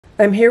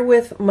I'm here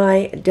with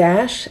my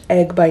Dash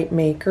egg bite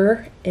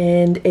maker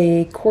and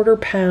a 1/4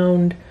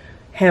 pound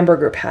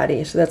hamburger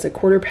patty. So that's a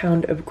 1/4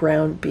 pound of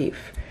ground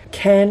beef.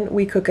 Can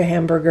we cook a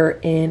hamburger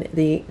in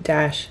the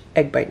Dash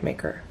egg bite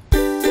maker?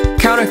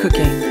 Counter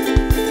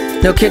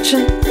cooking. No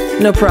kitchen,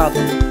 no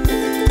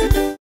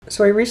problem.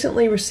 So I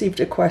recently received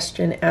a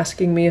question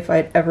asking me if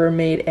I'd ever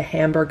made a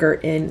hamburger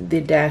in the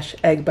Dash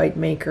egg bite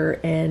maker,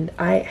 and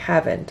I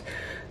haven't.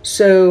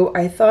 So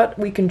I thought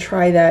we can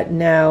try that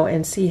now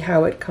and see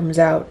how it comes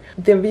out.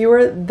 The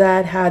viewer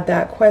that had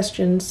that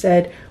question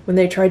said when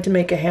they tried to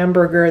make a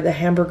hamburger, the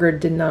hamburger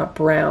did not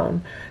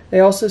brown.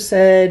 They also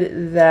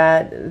said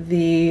that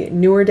the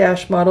newer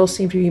Dash models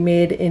seem to be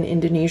made in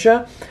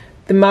Indonesia.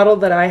 The model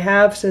that I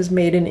have says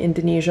made in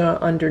Indonesia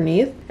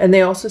underneath. And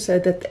they also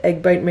said that the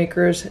egg bite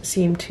makers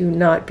seem to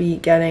not be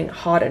getting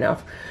hot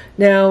enough.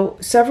 Now,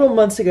 several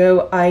months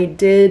ago, I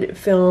did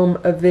film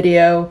a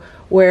video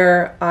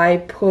where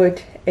I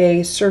put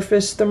a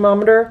surface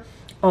thermometer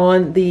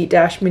on the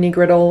Dash mini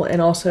griddle and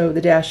also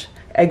the Dash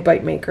egg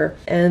bite maker.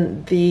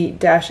 And the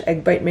Dash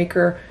egg bite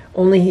maker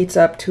only heats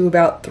up to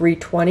about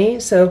 320.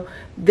 So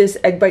this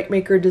egg bite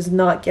maker does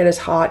not get as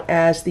hot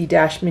as the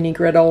Dash mini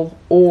griddle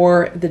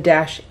or the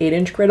Dash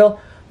 8-inch griddle.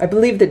 I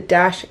believe the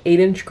Dash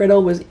 8-inch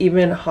griddle was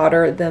even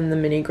hotter than the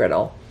mini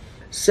griddle.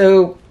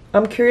 So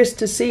I'm curious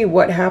to see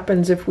what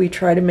happens if we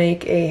try to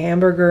make a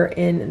hamburger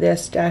in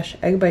this Dash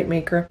egg bite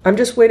maker. I'm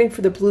just waiting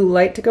for the blue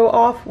light to go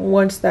off.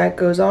 Once that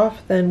goes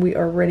off, then we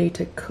are ready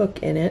to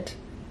cook in it.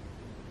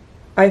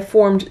 I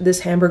formed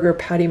this hamburger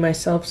patty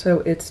myself,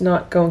 so it's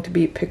not going to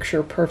be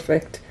picture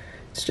perfect.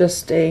 It's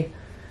just a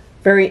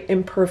very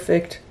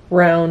imperfect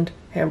round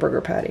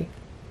hamburger patty.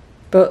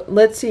 But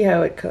let's see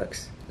how it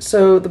cooks.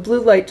 So the blue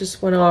light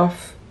just went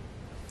off.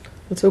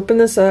 Let's open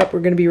this up.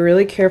 We're going to be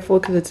really careful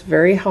because it's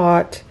very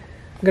hot.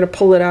 I'm going to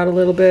pull it out a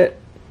little bit,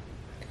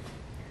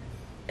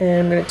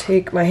 and I'm going to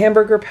take my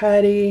hamburger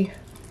patty.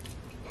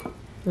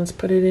 Let's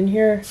put it in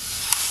here.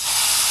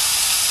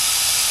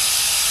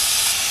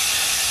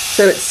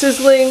 So it's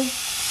sizzling.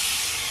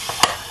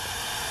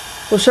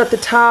 We'll shut the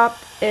top,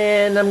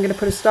 and I'm going to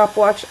put a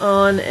stopwatch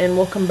on, and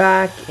we'll come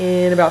back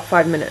in about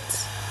 5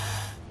 minutes.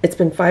 It's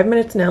been 5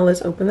 minutes now.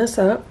 Let's open this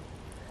up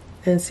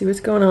and see what's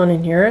going on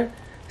in here.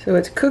 So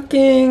it's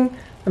cooking.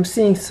 I'm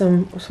seeing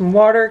some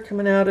water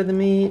coming out of the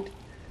meat.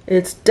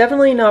 It's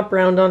definitely not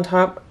browned on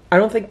top. I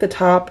don't think the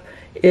top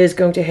is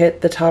going to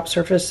hit the top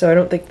surface, so I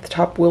don't think the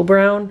top will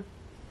brown.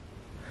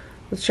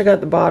 Let's check out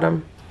the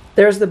bottom.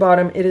 There's the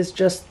bottom. It is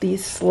just the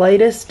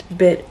slightest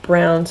bit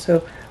brown.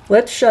 So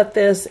let's shut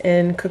this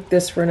and cook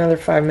this for another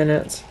 5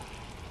 minutes.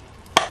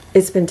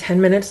 It's been 10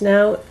 minutes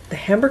now. The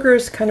hamburger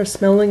is kind of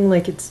smelling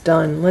like it's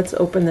done. Let's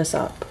open this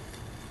up.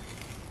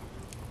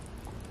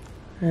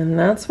 And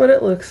that's what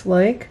it looks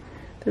like.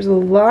 There's a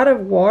lot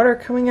of water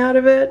coming out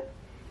of it.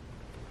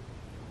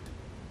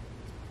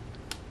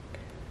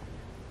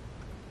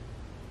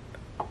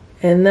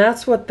 And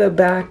that's what the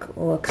back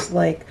looks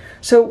like.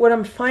 So what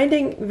I'm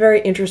finding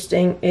very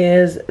interesting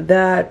is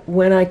that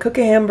when I cook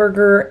a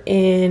hamburger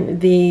in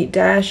the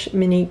Dash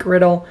mini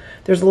griddle,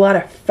 there's a lot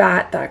of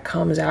fat that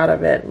comes out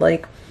of it.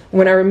 Like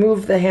when I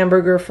remove the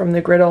hamburger from the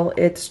griddle,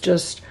 it's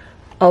just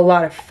a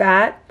lot of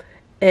fat.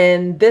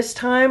 And this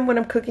time when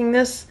I'm cooking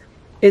this,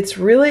 it's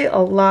really a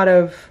lot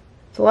of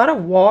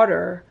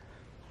water.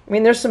 I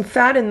mean, there's some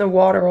fat in the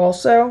water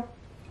also.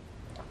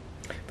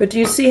 But do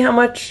you see how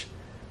much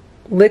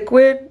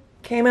liquid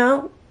came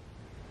out?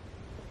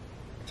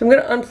 So I'm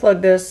going to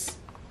unplug this.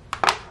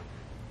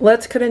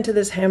 Let's cut into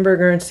this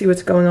hamburger and see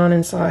what's going on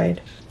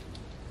inside.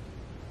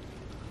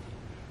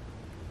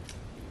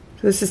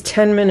 So this is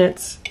 10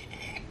 minutes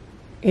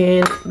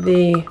in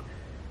the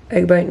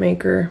egg bite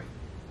maker.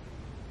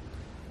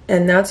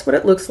 And that's what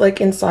it looks like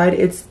inside.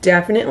 It's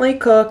definitely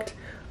cooked.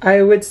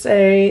 I would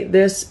say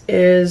this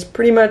is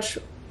pretty much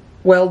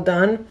well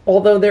done,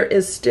 although there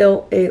is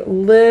still a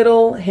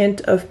little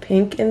hint of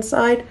pink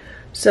inside.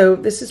 So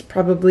this is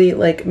probably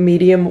like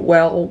medium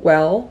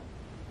well,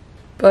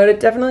 but it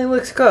definitely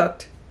looks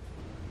cooked.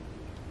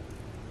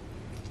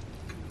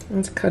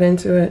 Let's cut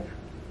into it.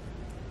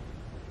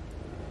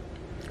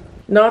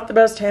 Not the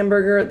best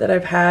hamburger that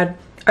I've had.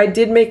 I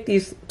did make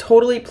these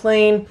totally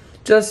plain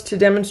just to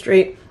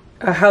demonstrate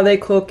how they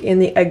cook in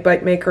the egg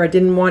bite maker. I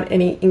didn't want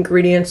any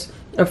ingredients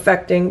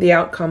affecting the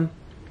outcome.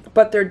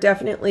 But there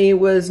definitely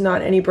was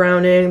not any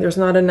browning. There's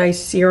not a nice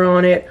sear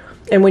on it.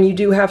 And when you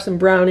do have some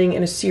browning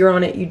and a sear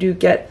on it, you do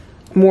get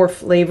more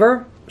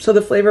flavor. So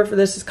the flavor for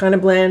this is kind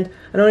of bland.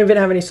 I don't even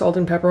have any salt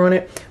and pepper on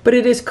it, but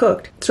it is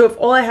cooked. So if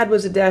all I had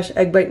was a Dash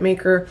egg bite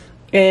maker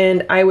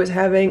and I was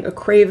having a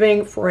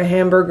craving for a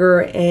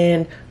hamburger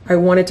and I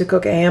wanted to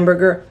cook a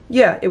hamburger,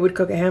 yeah, it would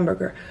cook a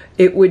hamburger.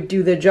 It would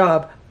do the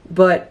job,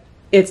 but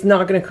it's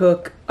not going to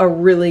cook a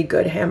really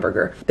good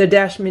hamburger. The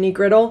Dash mini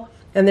griddle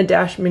and the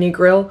Dash mini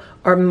grill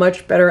are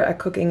much better at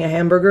cooking a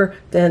hamburger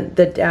than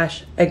the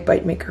Dash egg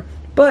bite maker.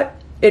 But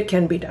it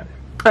can be done.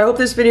 I hope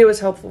this video was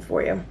helpful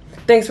for you.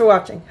 Thanks for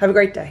watching. Have a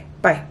great day.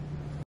 Bye.